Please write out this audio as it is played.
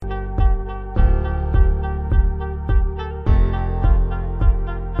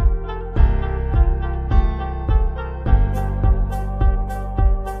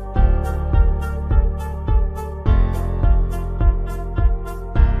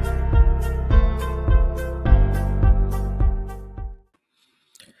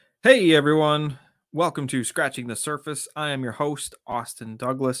Hey everyone, welcome to Scratching the Surface. I am your host, Austin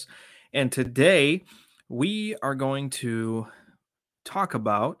Douglas, and today we are going to talk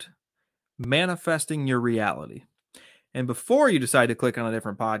about manifesting your reality. And before you decide to click on a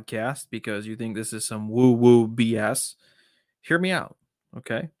different podcast because you think this is some woo woo BS, hear me out,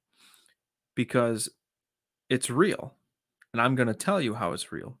 okay? Because it's real, and I'm going to tell you how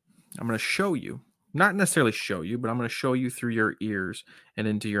it's real. I'm going to show you, not necessarily show you, but I'm going to show you through your ears and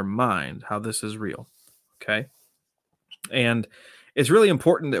into your mind how this is real, okay? And it's really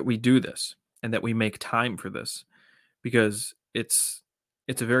important that we do this and that we make time for this because it's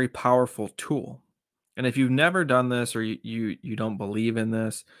a very powerful tool. And if you've never done this or you don't believe in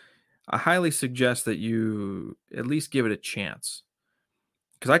this, I highly suggest that you at least give it a chance.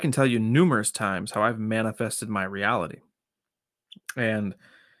 Because I can tell you numerous times how I've manifested my reality. And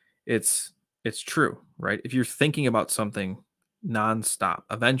it's it's true, right? If you're thinking about something nonstop,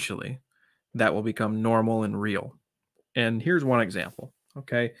 eventually that will become normal and real. And here's one example.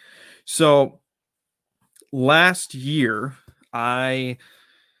 Okay. So last year, I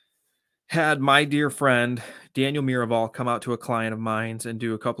had my dear friend Daniel Miraval come out to a client of mine's and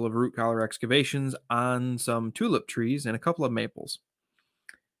do a couple of root collar excavations on some tulip trees and a couple of maples.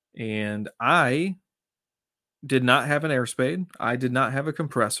 And I did not have an air spade. I did not have a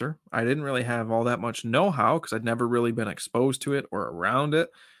compressor. I didn't really have all that much know how because I'd never really been exposed to it or around it.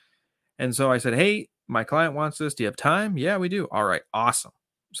 And so I said, "Hey, my client wants this. Do you have time?" "Yeah, we do." "All right, awesome."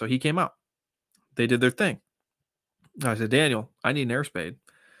 So he came out. They did their thing. I said, "Daniel, I need an air spade."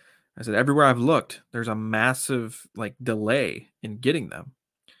 I said, "Everywhere I've looked, there's a massive like delay in getting them."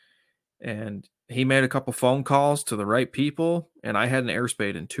 And he made a couple phone calls to the right people, and I had an air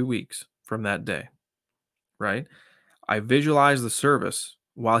spade in 2 weeks from that day. Right? I visualized the service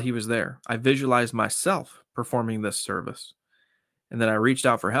while he was there. I visualized myself performing this service. And then I reached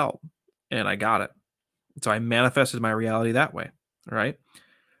out for help and I got it. So I manifested my reality that way. Right?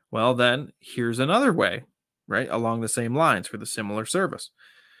 Well, then here's another way, right? Along the same lines for the similar service.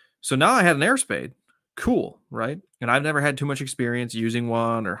 So now I had an air spade. Cool, right? And I've never had too much experience using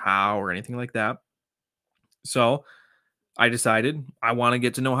one or how or anything like that. So I decided I want to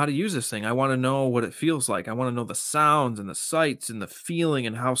get to know how to use this thing. I want to know what it feels like. I want to know the sounds and the sights and the feeling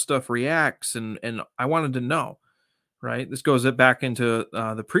and how stuff reacts. And I wanted to know, right? This goes back into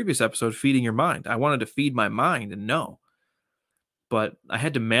the previous episode, feeding your mind. I wanted to feed my mind and know, but I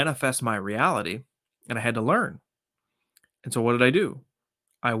had to manifest my reality and I had to learn. And so what did I do?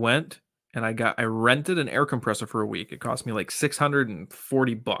 I went and I rented an air compressor for a week. It cost me like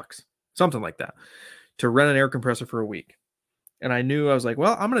 $640, something like that, to rent an air compressor for a week. And I knew I was like,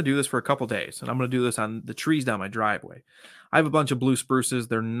 well, I'm going to do this for a couple days and I'm going to do this on the trees down my driveway. I have a bunch of blue spruces.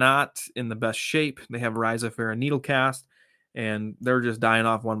 They're not in the best shape. They have rhizophyra needle cast and they're just dying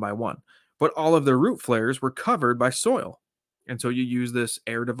off one by one. But all of their root flares were covered by soil. And so you use this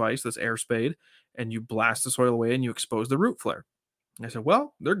air device, this air spade, and you blast the soil away and you expose the root flare. I said,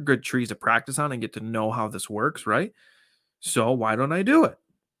 well, they're good trees to practice on and get to know how this works, right? So why don't I do it?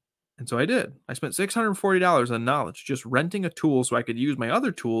 And so I did. I spent $640 on knowledge, just renting a tool so I could use my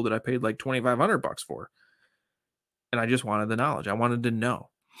other tool that I paid like $2,500 for. And I just wanted the knowledge. I wanted to know.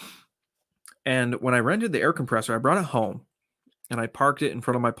 And when I rented the air compressor, I brought it home and I parked it in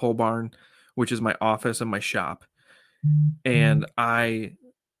front of my pole barn, which is my office and my shop. And I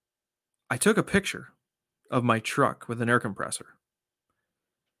took a picture of my truck with an air compressor.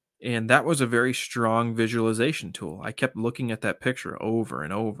 And that was a very strong visualization tool. I kept looking at that picture over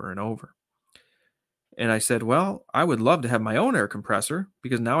and over and over. And I said, well, I would love to have my own air compressor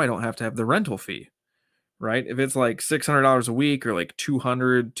because now I don't have to have the rental fee, right? If it's like $600 a week or like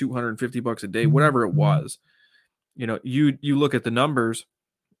 250 bucks a day, whatever it was, you look at the numbers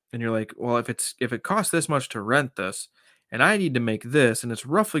and you're like, well, if it costs this much to rent this and I need to make this and it's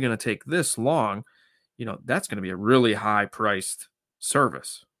roughly going to take this long, that's going to be a really high priced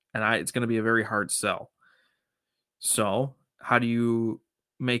service and it's going to be a very hard sell. So, how do you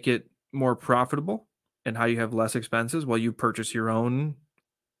make it more profitable and how you have less expenses? Well, you purchase your own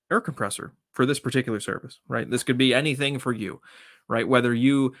air compressor for this particular service, right? This could be anything for you, right? Whether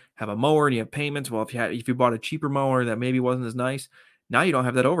you have a mower and you have payments, well, if you bought a cheaper mower that maybe wasn't as nice, now you don't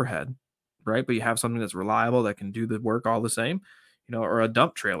have that overhead, right? But you have something that's reliable that can do the work all the same, or a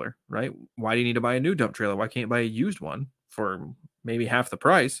dump trailer, right? Why do you need to buy a new dump trailer? Why can't you buy a used one for maybe half the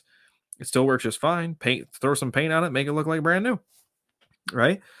price? It still works just fine. Throw some paint on it, make it look like brand new,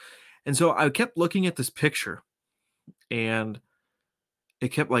 right? And so I kept looking at this picture and it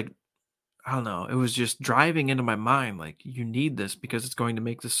kept like, I don't know, it was just driving into my mind like, you need this because it's going to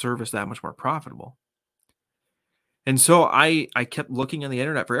make the service that much more profitable. And so I kept looking on the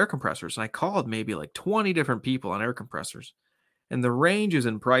internet for air compressors, and I called maybe like 20 different people on air compressors. And the ranges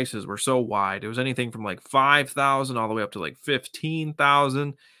in prices were so wide. It was anything from like 5,000 all the way up to like 15,000.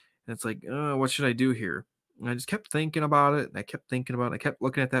 And it's like, what should I do here? And I just kept thinking about it. And I kept thinking about it. I kept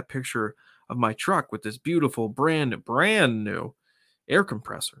looking at that picture of my truck with this beautiful brand new air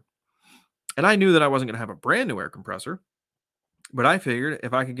compressor. And I knew that I wasn't going to have a brand new air compressor, but I figured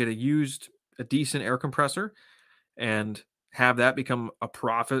if I could get a decent air compressor and have that become a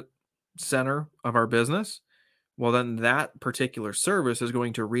profit center of our business, well, then that particular service is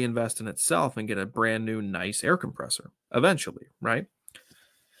going to reinvest in itself and get a brand new, nice air compressor eventually, right?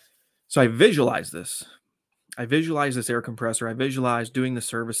 So I visualize this. I visualize this air compressor. I visualize doing the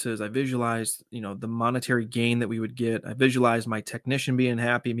services. I visualize, the monetary gain that we would get. I visualize my technician being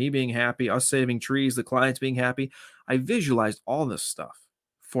happy, me being happy, us saving trees, the clients being happy. I visualized all this stuff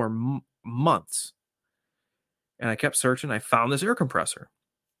for months. And I kept searching. I found this air compressor.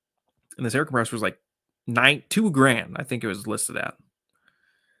 And this air compressor was like $2,000, I think it was listed at.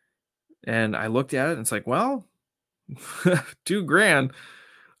 And I looked at it and it's like, well, $2,000.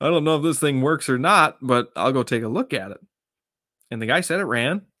 I don't know if this thing works or not, but I'll go take a look at it. And the guy said it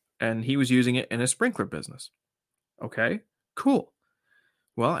ran, and he was using it in a sprinkler business. Okay, cool.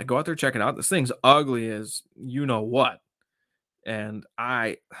 Well, I go out there, check it out. This thing's ugly as you know what. And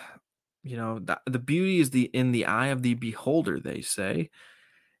the beauty is in the eye of the beholder, they say.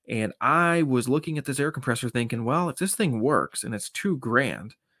 And I was looking at this air compressor thinking, well, if this thing works and it's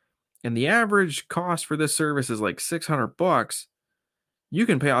 $2,000 and the average cost for this service is like $600, you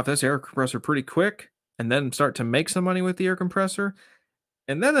can pay off this air compressor pretty quick and then start to make some money with the air compressor.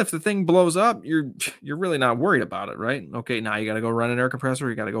 And then if the thing blows up, you're really not worried about it, right? Okay, now you got to go run an air compressor.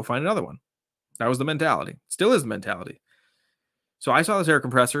 You got to go find another one. That was the mentality. Still is the mentality. So I saw this air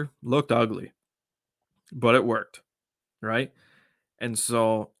compressor, looked ugly, but it worked, right? And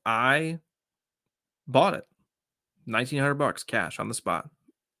so I bought it, $1,900 cash on the spot.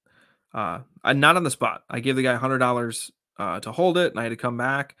 Not on the spot. I gave the guy $100 to hold it, and I had to come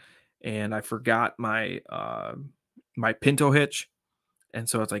back, and I forgot my my Pinto hitch, and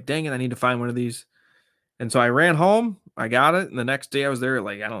so it's like, dang it, I need to find one of these. And so I ran home, I got it, and the next day I was there at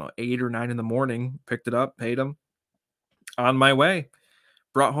like, I don't know, 8 or 9 in the morning, picked it up, paid him, on my way.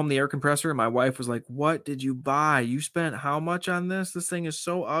 Brought home the air compressor, and my wife was like, "What did you buy? You spent how much on this? This thing is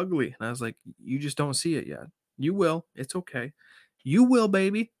so ugly." And I was like, "You just don't see it yet. You will. It's okay. You will,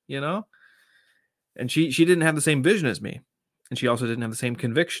 baby, And she didn't have the same vision as me. And she also didn't have the same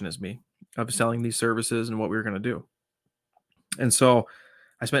conviction as me of selling these services and what we were going to do. And so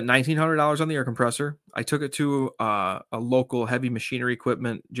I spent $1,900 on the air compressor. I took it to a local heavy machinery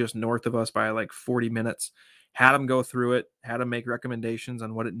equipment just north of us by like 40 minutes. Had them go through it, had them make recommendations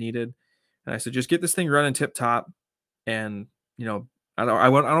on what it needed. And I said, just get this thing running tip top. And, I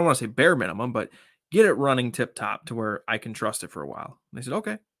don't want to say bare minimum, but get it running tip top to where I can trust it for a while. And they said,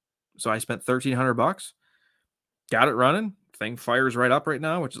 okay. So I spent $1,300, got it running. Thing fires right up right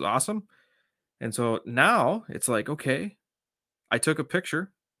now, which is awesome. And so now it's like, okay, I took a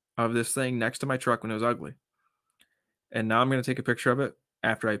picture of this thing next to my truck when it was ugly. And now I'm going to take a picture of it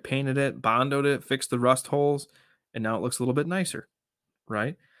after I painted it, bondoed it, fixed the rust holes, and now it looks a little bit nicer,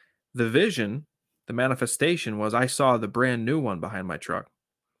 right? The vision, the manifestation was I saw the brand new one behind my truck.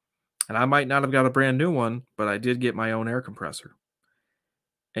 And I might not have got a brand new one, but I did get my own air compressor.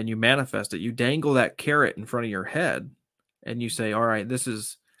 And you manifest it. You dangle that carrot in front of your head and you say, all right,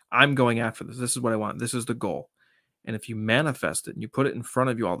 I'm going after this. This is what I want. This is the goal. And if you manifest it and you put it in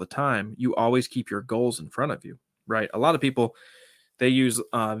front of you all the time, you always keep your goals in front of you, right? A lot of people, they use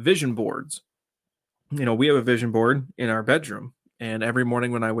vision boards. We have a vision board in our bedroom. And every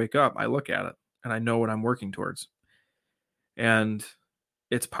morning when I wake up, I look at it and I know what I'm working towards. And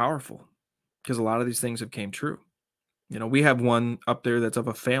it's powerful because a lot of these things have came true. We have one up there that's of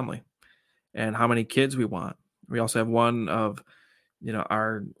a family and how many kids we want. We also have one of,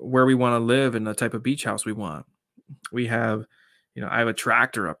 where we want to live and the type of beach house we want. We have, I have a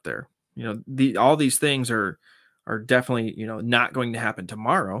tractor up there. All these things are definitely, not going to happen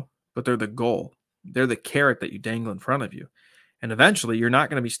tomorrow, but they're the goal. They're the carrot that you dangle in front of you. And eventually you're not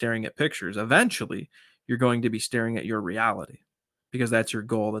going to be staring at pictures. Eventually you're going to be staring at your reality because that's your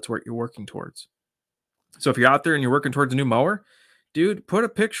goal. That's what you're working towards. So if you're out there and you're working towards a new mower, dude, put a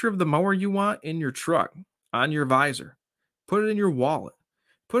picture of the mower you want in your truck, on your visor, put it in your wallet,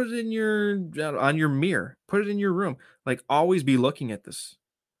 put it in on your mirror, put it in your room. Like always be looking at this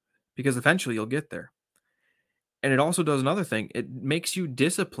because eventually you'll get there. And it also does another thing. It makes you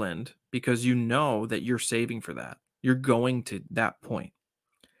disciplined because you know that you're saving for that. You're going to that point.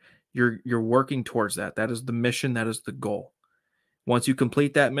 You're working towards that. That is the mission. That is the goal. Once you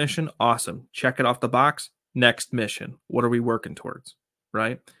complete that mission, awesome. Check it off the box. Next mission. What are we working towards?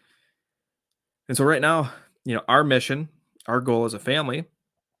 Right. And so right now, our mission, our goal as a family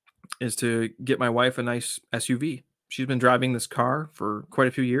is to get my wife a nice SUV. She's been driving this car for quite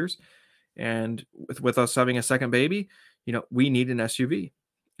a few years. And with us having a second baby, we need an SUV.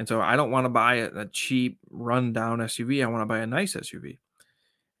 And so I don't want to buy a cheap rundown SUV. I want to buy a nice SUV.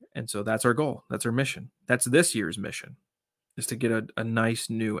 And so that's our goal. That's our mission. That's this year's mission, is to get a nice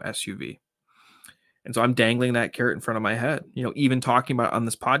new SUV. And so I'm dangling that carrot in front of my head, even talking about it on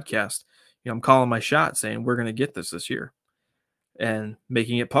this podcast, I'm calling my shot saying we're going to get this year and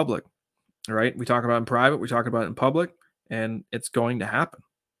making it public. All right. We talk about it in private. We talk about it in public, and it's going to happen.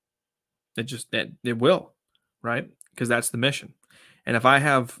 It will, right? Because that's the mission. And if I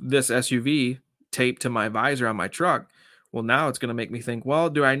have this SUV taped to my visor on my truck, well, now it's going to make me think, well,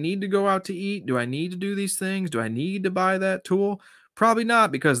 do I need to go out to eat? Do I need to do these things? Do I need to buy that tool? Probably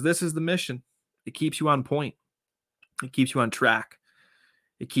not, because this is the mission. It keeps you on point. It keeps you on track.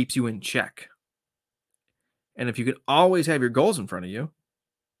 It keeps you in check. And if you can always have your goals in front of you,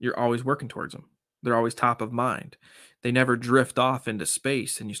 you're always working towards them. They're always top of mind. They never drift off into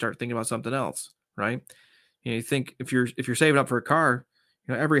space and you start thinking about something else, right? You think if you're saving up for a car,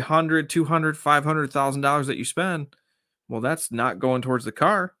 every $100, $200, $500,000 that you spend, well, that's not going towards the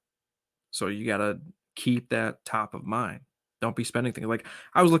car. So you got to keep that top of mind. Don't be spending things. Like,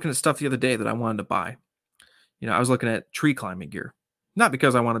 I was looking at stuff the other day that I wanted to buy. I was looking at tree climbing gear, not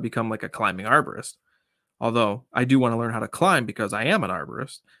because I want to become like a climbing arborist, although I do want to learn how to climb because I am an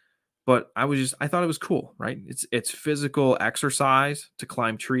arborist. But I thought it was cool, right? It's physical exercise to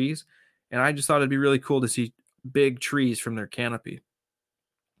climb trees. And I just thought it'd be really cool to see big trees from their canopy.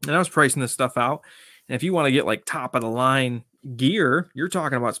 And I was pricing this stuff out. And if you want to get like top of the line gear, you're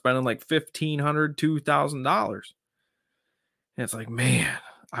talking about spending like $1,500, $2,000. And it's like, man,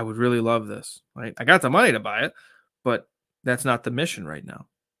 I would really love this, right? I got the money to buy it, but that's not the mission right now.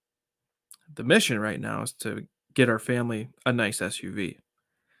 The mission right now is to get our family a nice SUV.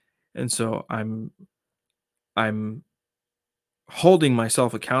 And so I'm holding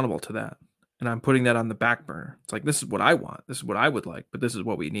myself accountable to that. And I'm putting that on the back burner. It's like, this is what I want. This is what I would like, but this is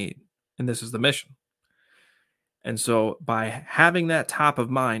what we need. And this is the mission. And so by having that top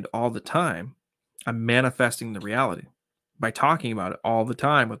of mind all the time, I'm manifesting the reality. By talking about it all the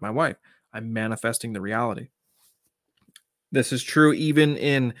time with my wife, I'm manifesting the reality. This is true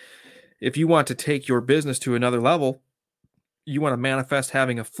even if you want to take your business to another level. You want to manifest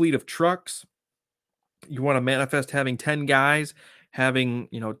having a fleet of trucks. You want to manifest having 10 guys, having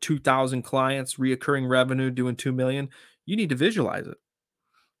 2,000 clients, reoccurring revenue, doing 2 million. You need to visualize it.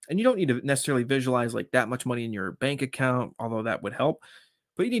 And you don't need to necessarily visualize like that much money in your bank account, although that would help.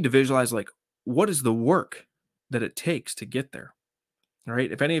 But you need to visualize like, what is the work that it takes to get there? All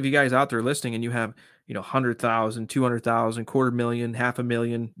right. If any of you guys out there listening and you have, 100,000, 200,000, $250,000,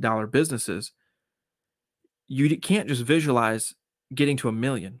 $500,000 businesses, you can't just visualize getting to $1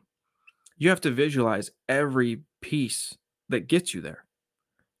 million. You have to visualize every piece that gets you there.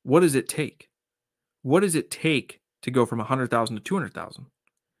 What does it take? What does it take to go from 100,000 to 200,000?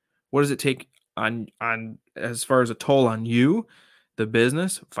 What does it take on as far as a toll on you, the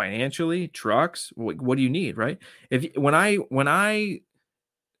business, financially, trucks? What do you need, right? When I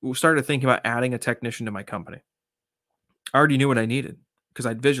started thinking about adding a technician to my company, I already knew what I needed because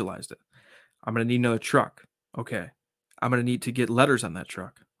I'd visualized it. I'm going to need another truck. Okay. I'm going to need to get letters on that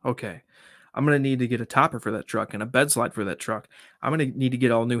truck. Okay. I'm going to need to get a topper for that truck and a bed slide for that truck. I'm going to need to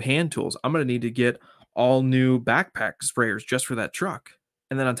get all new hand tools. I'm going to need to get all new backpack sprayers just for that truck.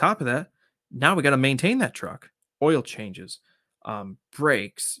 And then on top of that, now we got to maintain that truck. Oil changes,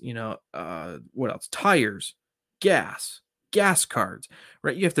 brakes, what else? Tires, gas cards,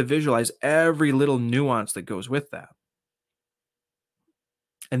 right? You have to visualize every little nuance that goes with that.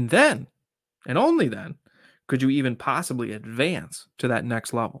 And then, and only then, could you even possibly advance to that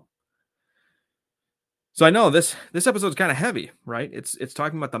next level. So I know this episode is kind of heavy, right? It's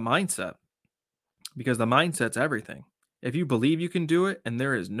talking about the mindset, because the mindset's everything. If you believe you can do it and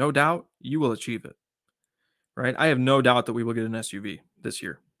there is no doubt, you will achieve it, right? I have no doubt that we will get an SUV this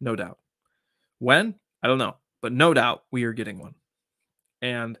year. No doubt. When? I don't know, but no doubt we are getting one.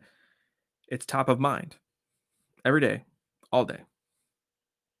 And it's top of mind every day, all day.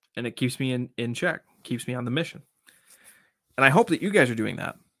 And it keeps me in check, keeps me on the mission. And I hope that you guys are doing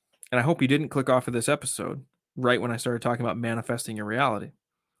that. And I hope you didn't click off of this episode right when I started talking about manifesting your reality,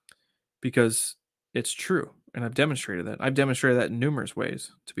 because it's true. And I've demonstrated that. I've demonstrated that in numerous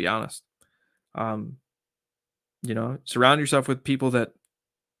ways, to be honest. Surround yourself with people that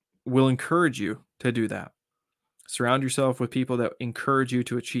will encourage you to do that. Surround yourself with people that encourage you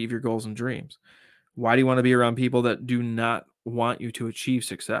to achieve your goals and dreams. Why do you want to be around people that do not want you to achieve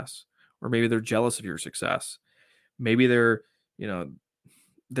success? Or maybe they're jealous of your success. Maybe they're, you know,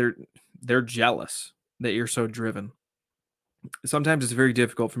 they're they're jealous that you're so driven. Sometimes it's very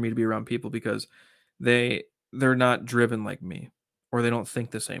difficult for me to be around people because they're not driven like me, or they don't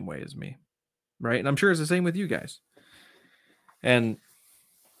think the same way as me, right? And I'm sure it's the same with you guys. And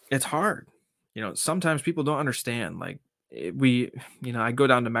it's hard. Sometimes people don't understand. Like I go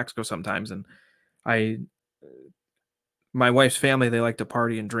down to Mexico sometimes, and I my wife's family, they like to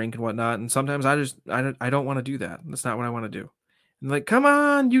party and drink and whatnot. And sometimes I don't want to do that. That's not what I want to do. And like, come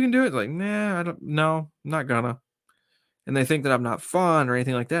on, you can do it. Like, nah, I don't. No, I'm not gonna. And they think that I'm not fun or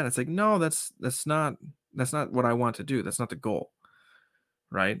anything like that. It's like, no, that's not what I want to do. That's not the goal,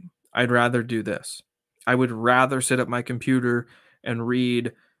 right? I'd rather do this. I would rather sit at my computer and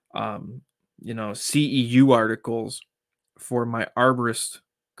read, um, CEU articles for my arborist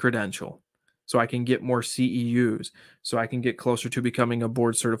credential, so I can get more CEUs, so I can get closer to becoming a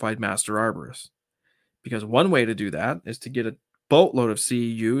board certified master arborist. Because one way to do that is to get a boatload of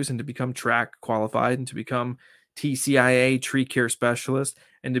CEUs and to become track qualified and to become TCIA tree care specialist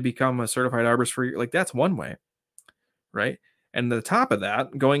and to become a certified arborist for like that's one way, right? And the top of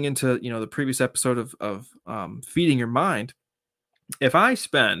that, going into the previous episode of feeding your mind, if I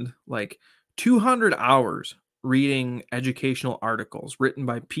spend like 200 hours reading educational articles written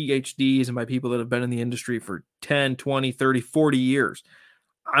by PhDs and by people that have been in the industry for 10, 20, 30, 40 years,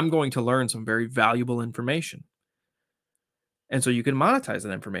 I'm going to learn some very valuable information. And so you can monetize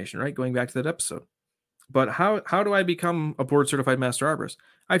that information, right? Going back to that episode. But how do I become a board certified master arborist?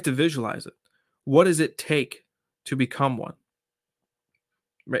 I have to visualize it. What does it take to become one?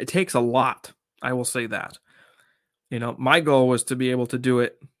 Right? It takes a lot. I will say that. My goal was to be able to do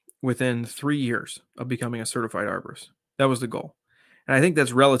it within 3 years of becoming a certified arborist. That was the goal. And I think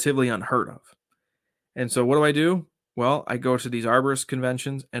that's relatively unheard of. And so what do? Well, I go to these arborist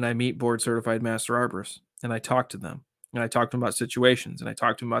conventions and I meet board certified master arborists and I talk to them. And I talk to them about situations and I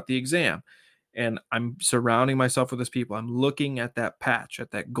talk to them about the exam. And I'm surrounding myself with these people. I'm looking at that patch,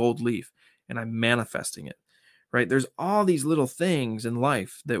 at that gold leaf, and I'm manifesting it. Right? There's all these little things in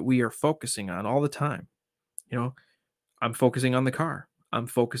life that we are focusing on all the time. I'm focusing on the car. I'm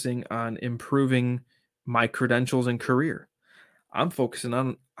focusing on improving my credentials and career. I'm focusing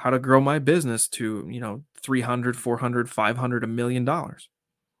on how to grow my business to, 300, 400, 500, $1 million.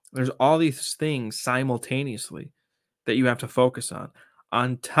 There's all these things simultaneously that you have to focus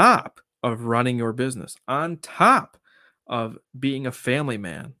on top of running your business, on top of being a family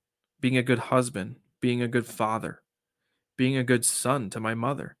man, being a good husband, being a good father, being a good son to my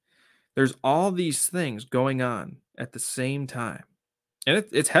mother. There's all these things going on at the same time. And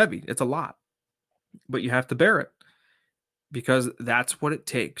it's heavy. It's a lot. But you have to bear it because that's what it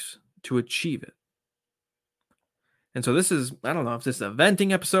takes to achieve it. And so this is, I don't know if this is a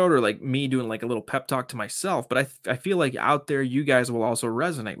venting episode or like me doing like a little pep talk to myself, but I feel like out there you guys will also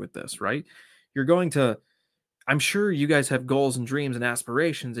resonate with this, right? I'm sure you guys have goals and dreams and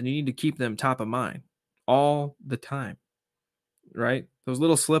aspirations, and you need to keep them top of mind all the time, right? Those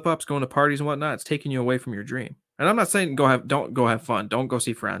little slip ups, going to parties and whatnot, it's taking you away from your dream. And I'm not saying don't go have fun. Don't go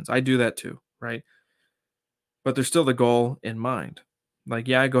see friends. I do that too, right? But there's still the goal in mind. Like,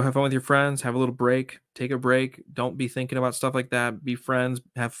 yeah, go have fun with your friends, have a little break, take a break. Don't be thinking about stuff like that. Be friends,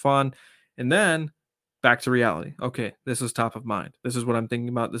 have fun. And then back to reality. Okay, this is top of mind. This is what I'm thinking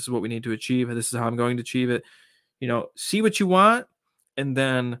about. This is what we need to achieve. And this is how I'm going to achieve it. See what you want and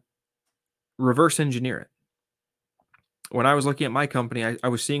then reverse engineer it. When I was looking at my company, I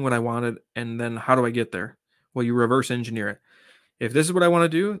was seeing what I wanted. And then how do I get there? Well, you reverse engineer it. If this is what I want to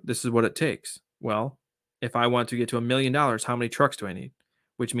do, this is what it takes. Well, if I want to get to $1 million, how many trucks do I need?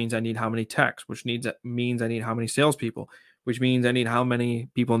 Which means I need how many techs, means I need how many salespeople, which means I need how many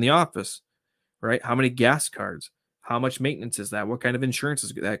people in the office, right? How many gas cards? How much maintenance is that? What kind of insurance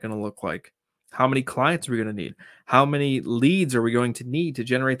is that going to look like? How many clients are we going to need? How many leads are we going to need to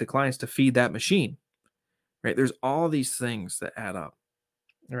generate the clients to feed that machine? Right? There's all these things that add up,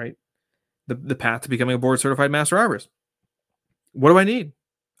 right? The path to becoming a board certified master arborist. What do I need?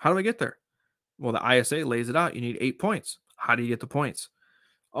 How do I get there? Well, the ISA lays it out. You need 8 points. How do you get the points?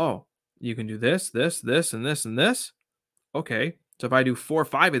 Oh, you can do this, this, this, and this, and this. Okay. So if I do 4 or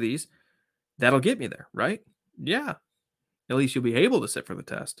 5 of these, that'll get me there, right? Yeah. At least you'll be able to sit for the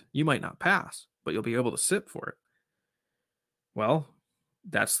test. You might not pass, but you'll be able to sit for it. Well,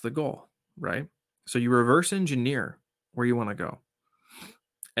 that's the goal, right? So you reverse engineer where you want to go.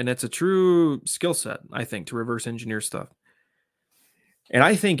 And it's a true skill set, I think, to reverse engineer stuff. And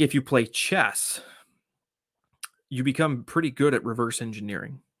I think if you play chess, you become pretty good at reverse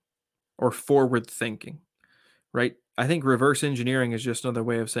engineering or forward thinking, right? I think reverse engineering is just another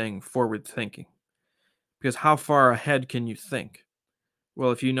way of saying forward thinking, because how far ahead can you think?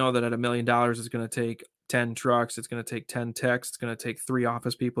 Well, if you know that at $1 million, it's going to take 10 trucks, it's going to take 10 techs, it's going to take 3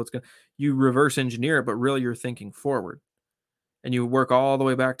 office people. You reverse engineer it, but really you're thinking forward, and you work all the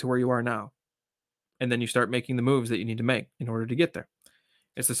way back to where you are now. And then you start making the moves that you need to make in order to get there.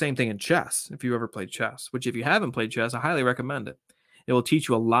 It's the same thing in chess. If you ever played chess, which if you haven't played chess, I highly recommend it. It will teach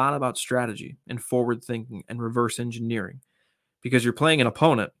you a lot about strategy and forward thinking and reverse engineering, because you're playing an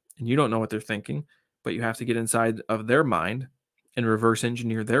opponent and you don't know what they're thinking, but you have to get inside of their mind and reverse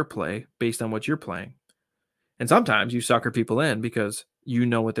engineer their play based on what you're playing. And sometimes you sucker people in because you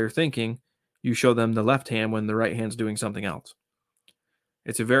know what they're thinking. You show them the left hand when the right hand's doing something else.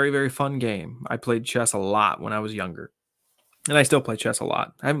 It's a very, very fun game. I played chess a lot when I was younger, and I still play chess a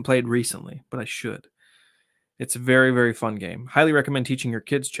lot. I haven't played recently, but I should. It's a very, very fun game. Highly recommend teaching your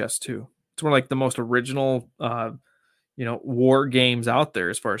kids chess too. It's one of like the most original, war games out there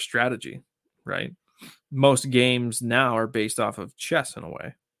as far as strategy, right? Most games now are based off of chess in a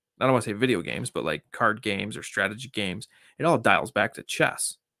way. I don't want to say video games, but like card games or strategy games. It all dials back to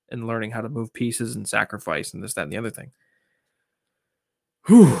chess and learning how to move pieces and sacrifice and this, that, and the other thing.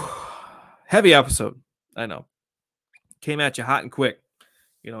 Whew. Heavy episode. I know. Came at you hot and quick.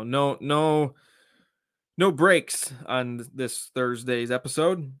 No breaks on this Thursday's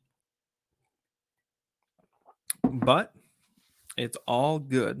episode. But it's all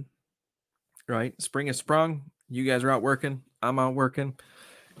good, right? Spring has sprung. You guys are out working. I'm out working.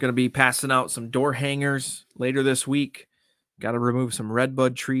 Going to be passing out some door hangers later this week. Got to remove some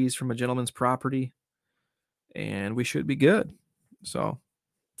redbud trees from a gentleman's property. And we should be good. So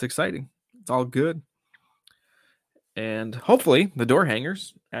it's exciting. It's all good. And hopefully the door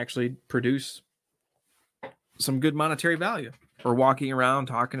hangers actually produce some good monetary value. Or walking around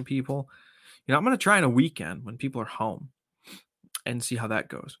talking to people. I'm going to try on a weekend when people are home and see how that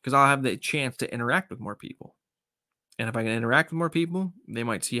goes, because I'll have the chance to interact with more people. And if I can interact with more people, they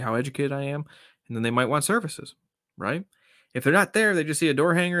might see how educated I am, and then they might want services, right? If they're not there, they just see a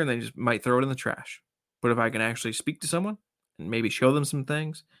door hanger and they just might throw it in the trash. But if I can actually speak to someone and maybe show them some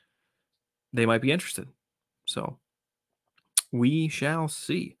things, they might be interested. So we shall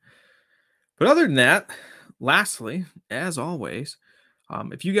see. But other than that, lastly, as always,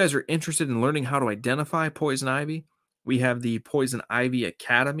 if you guys are interested in learning how to identify poison ivy, we have the Poison Ivy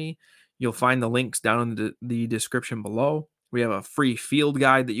Academy. You'll find the links down in the description below. We have a free field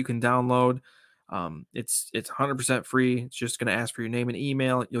guide that you can download. It's 100% free. It's just going to ask for your name and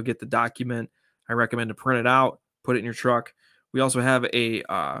email. You'll get the document. I recommend to print it out, put it in your truck. We also have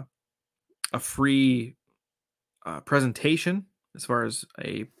a free presentation, as far as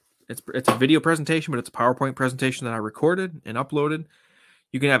it's a video presentation, but it's a PowerPoint presentation that I recorded and uploaded.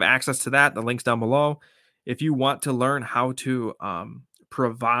 You can have access to that. The link's down below. If you want to learn how to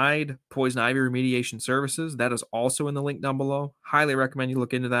provide poison ivy remediation services, that is also in the link down below. Highly recommend you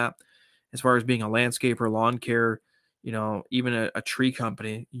look into that. As far as being a landscaper, lawn care, even a tree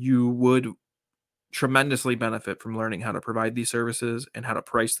company, you would tremendously benefit from learning how to provide these services and how to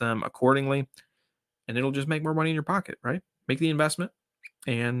price them accordingly. And it'll just make more money in your pocket, right? Make the investment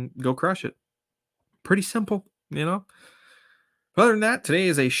and go crush it. Pretty simple, But other than that, today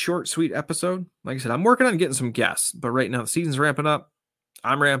is a short, sweet episode. Like I said, I'm working on getting some guests, but right now the season's ramping up.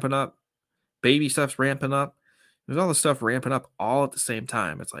 I'm ramping up. Baby stuff's ramping up. There's all this stuff ramping up all at the same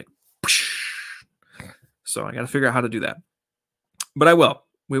time. It's like, so I got to figure out how to do that. But I will.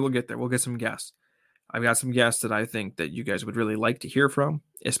 We will get there. We'll get some guests. I've got some guests that I think that you guys would really like to hear from,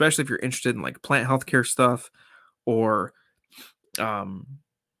 especially if you're interested in like plant healthcare stuff or,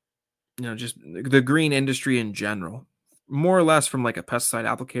 just the green industry in general. More or less from like a pesticide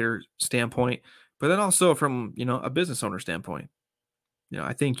applicator standpoint, but then also from, a business owner standpoint.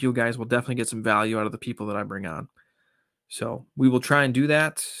 I think you guys will definitely get some value out of the people that I bring on. So we will try and do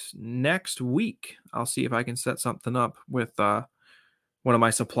that next week. I'll see if I can set something up with one of my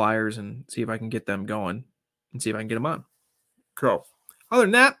suppliers and see if I can get them going and see if I can get them on. Cool. Other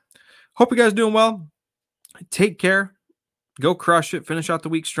than that, hope you guys are doing well. Take care. Go crush it. Finish out the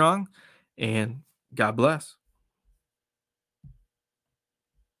week strong. And God bless.